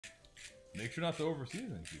Make sure not to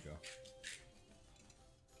overseason, Quqco.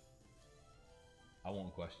 I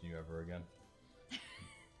won't question you ever again.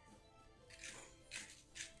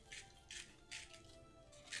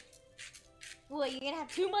 What, you're gonna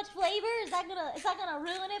have too much flavor? Is that gonna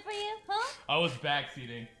ruin it for you? Huh? I was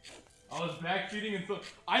backseating. And so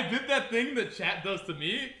I did that thing that chat does to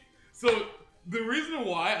me. So the reason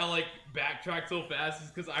why I like backtrack so fast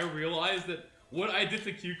is because I realized that what I did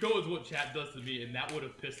to Quqco is what chat does to me, and that would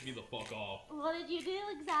have pissed me the fuck off. What did you do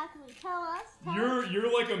exactly? Tell us.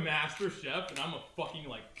 You're like a master chef, and I'm a fucking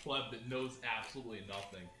like pleb that knows absolutely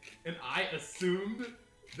nothing. And I assumed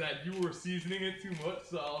that you were seasoning it too much,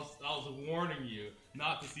 so I was warning you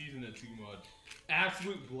not to season it too much.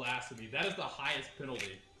 Absolute blasphemy. That is the highest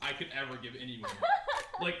penalty I could ever give anyone.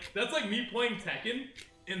 Like, that's like me playing Tekken,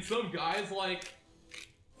 and some guy's like,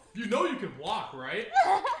 you know you can block, right?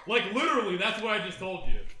 Like, literally, that's what I just told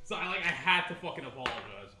you. So I had to fucking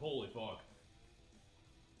apologize. Holy fuck.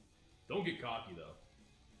 Don't get cocky, though.